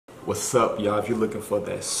What's up, y'all? If you're looking for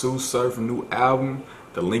that Sue Surf new album,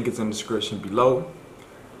 the link is in the description below.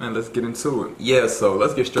 Man, let's get into it. Yeah, so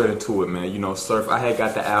let's get straight into it, man. You know, Surf, I had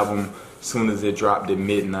got the album soon as it dropped at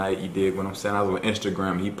midnight. You dig what I'm saying? I was on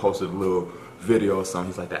Instagram. He posted a little video or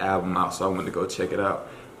something. He's like, the album out, so I went to go check it out.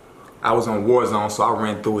 I was on Warzone, so I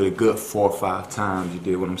ran through it a good 4 or 5 times. You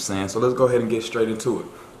dig what I'm saying? So let's go ahead and get straight into it.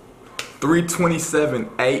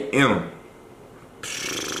 3:27 a.m.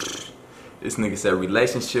 This nigga said,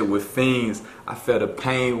 relationship with fiends. I felt the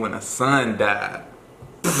pain when a son died.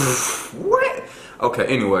 What? Okay,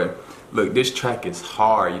 anyway. Look, this track is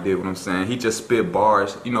hard, you dig what I'm saying? He just spit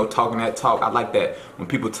bars, you know, talking that talk. I like that. When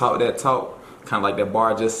people talk that talk, kind of like that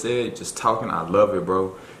bar I just said, just talking, I love it,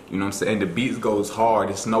 bro. You know what I'm saying? The beats goes hard.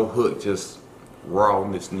 It's no hook, just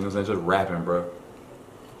rawness, you know what I'm saying? Just rapping, bro.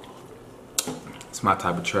 It's my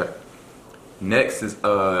type of track. Next is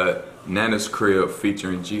Nana's Crib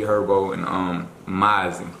featuring G Herbo and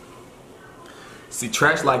MSYKM. See,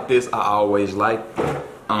 tracks like this I always like.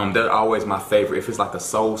 They're always my favorite if it's like a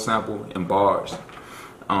soul sample and bars.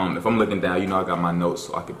 If I'm looking down, you know I got my notes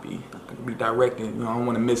so I could be directing. You know, I don't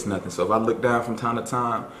want to miss nothing. So if I look down from time to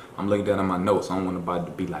time, I'm looking down at my notes. I don't want nobody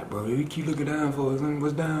to be like, bro, you keep looking down for us.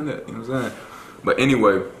 What's down there? You know what I'm saying? But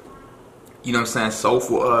anyway, you know what I'm saying?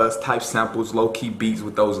 Soulful type samples, low key beats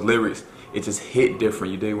with those lyrics. It just hit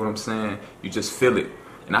different, you dig what I'm saying? You just feel it.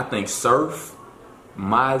 And I think Surf,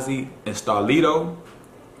 Mozzie, and Starlito,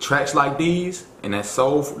 tracks like these, and that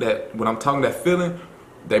soul, that when I'm talking that feeling,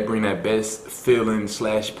 they bring that best feeling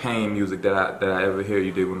 / pain music that I ever hear,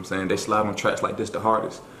 you dig what I'm saying? They slide on tracks like this the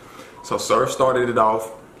hardest. So Surf started it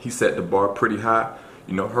off, he set the bar pretty high.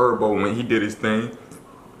 You know, Herbo when he did his thing.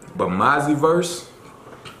 But Mozzie verse,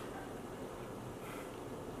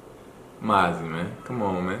 Mozzie, man, come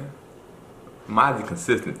on, man. Mozzie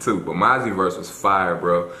consistent too, but Mozzie verse was fire,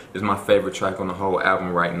 bro. It's my favorite track on the whole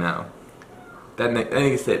album right now. That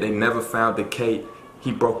nigga said they never found the cake.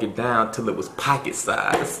 He broke it down till it was pocket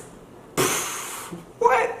size.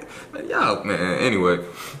 What? Man, y'all, man. Anyway,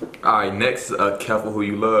 all right. Next, Careful Who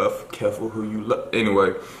You Love. Careful Who You Love.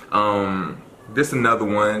 Anyway, this another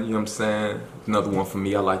one. You know what I'm saying? Another one for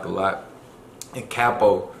me. I like a lot. And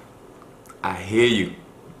Capo, I hear you.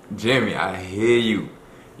 Jimmy, I hear you.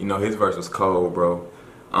 You know, his verse was cold, bro.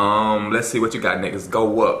 Let's see what you got next.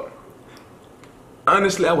 Go Up.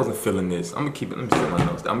 Honestly, I wasn't feeling this. I'm gonna keep it, let me see my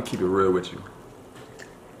notes. I'm gonna keep it real with you.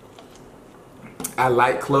 I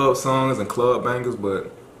like club songs and club bangers,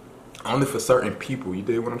 but only for certain people. You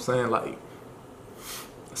dig what I'm saying? Like,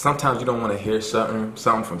 sometimes you don't want to hear something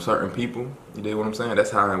from certain people. You dig what I'm saying?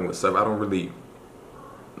 That's how I am with stuff. I don't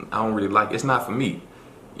really like, it's not for me.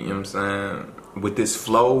 You know what I'm saying? With this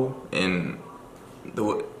flow and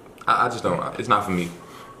I just don't, it's not for me.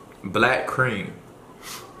 Black Cream.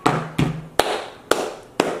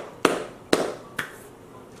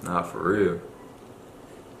 Nah, for real.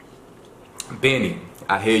 Benny,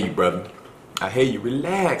 I hear you, brother. I hear you.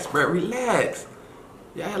 Relax, bro, relax.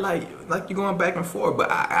 Yeah, like you're going back and forth, but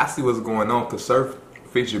I see what's going on, cause Surf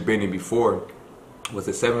featured Benny before. Was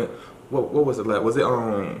it 7, what was it like? Was it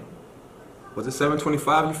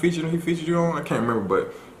 725 he featured you on? I can't remember,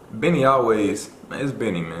 but Benny always, man, it's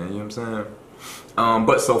Benny, man, you know what I'm saying?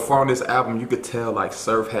 But so far on this album, you could tell like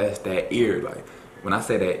Surf has that ear. Like, when I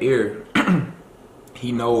say that ear,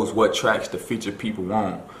 he knows what tracks to feature people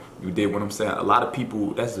on. You did what I'm saying? A lot of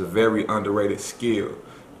people, that's a very underrated skill. You know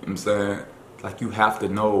what I'm saying? Like, you have to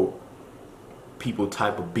know people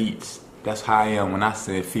type of beats. That's how I am when I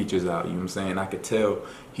send features out, you know what I'm saying? I could tell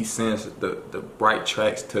he sends the right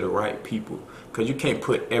tracks to the right people. Cause you can't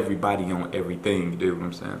put everybody on everything, you do what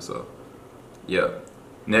I'm saying? So, yeah.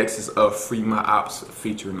 Next is Free My Ops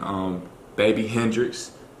featuring Baby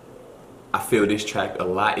Hendrix. I feel this track a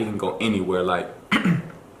lot. It can go anywhere. Like,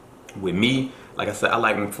 with me, like I said, I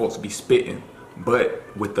like when folks be spitting. But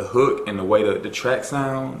with the hook and the way the track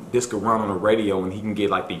sound, this could run on the radio and he can get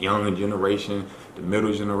like the young generation, the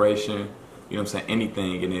middle generation, you know what I'm saying,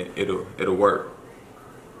 anything, and it'll work.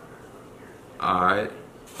 Alright.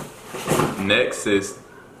 Next is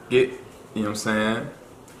you know what I'm saying?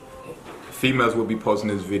 Females will be posting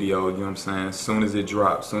this video, you know what I'm saying, as soon as it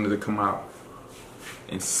drops, as soon as it come out.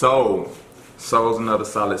 And Soul's another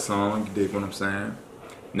solid song, you dig what I'm saying?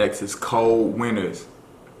 Next is Cold Winners.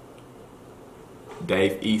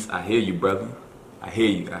 Dave East, I hear you, brother. I hear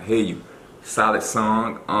you. Solid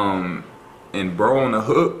song. And bro on the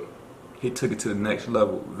hook, he took it to the next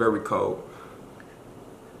level. Very cold.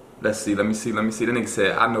 Let's see, let me see. The nigga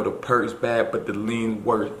said, I know the perks bad, but the lean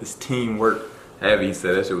work, this teamwork. Heavy, he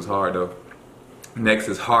said. That shit was hard though. Next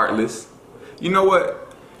is Heartless. You know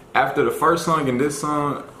what? After the first song and this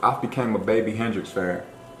song, I became a Baby Hendrix fan.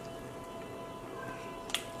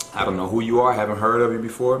 I don't know who you are, haven't heard of you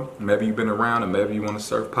before. Maybe you've been around, or maybe you want to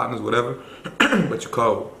surf partners, whatever. But you're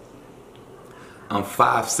cold. I'm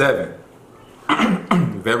 5'7".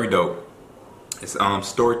 Very dope. It's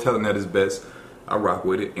storytelling at its best. I rock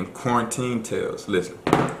with it. And quarantine tales. Listen.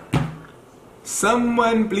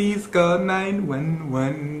 Someone please call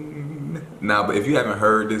 911. Nah, but if you haven't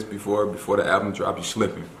heard this before the album drop, you're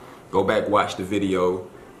slipping. Go back, watch the video,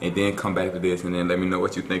 and then come back to this, and then let me know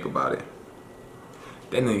what you think about it.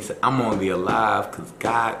 Then he said, I'm only alive because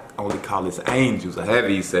God only called his angels. I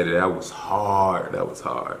heavy he said it. That was hard. That was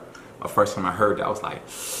hard. My first time I heard that, I was like,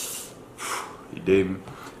 you did me.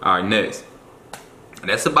 All right, next.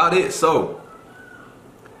 That's about it. So,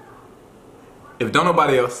 if don't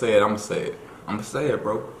nobody else say it, I'm going to say it. I'm going to say it,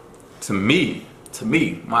 bro. To me,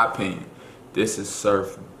 my opinion, this is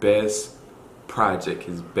Surf's best project,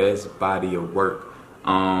 his best body of work.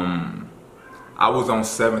 I was on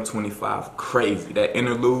 725, crazy. That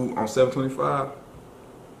interlude on 725,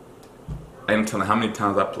 I ain't telling how many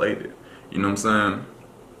times I played it. You know what I'm saying?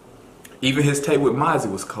 Even his tape with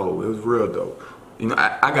Mozzie was cold. It was real dope. You know,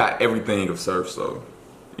 I got everything of Surf, so,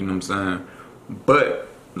 you know what I'm saying? But,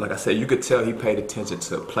 like I said, you could tell he paid attention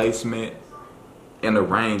to placement and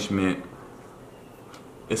arrangement.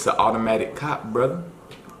 It's an automatic cop, brother.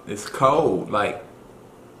 It's cold. Like,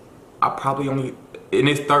 I probably only... And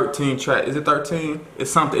it's 13 tracks. Is it 13? It's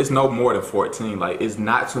something. It's no more than 14. Like, it's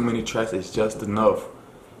not too many tracks. It's just enough.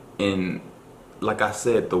 And like I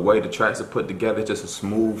said, the way the tracks are put together, it's just a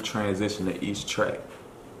smooth transition to each track.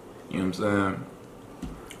 You know what I'm saying?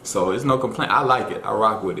 So it's no complaint. I like it. I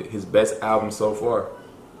rock with it. His best album so far.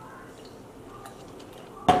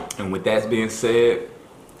 And with that being said,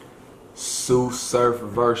 Sue Surf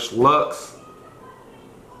vs. Lux.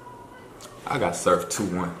 I got Surf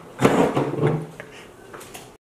 2-1.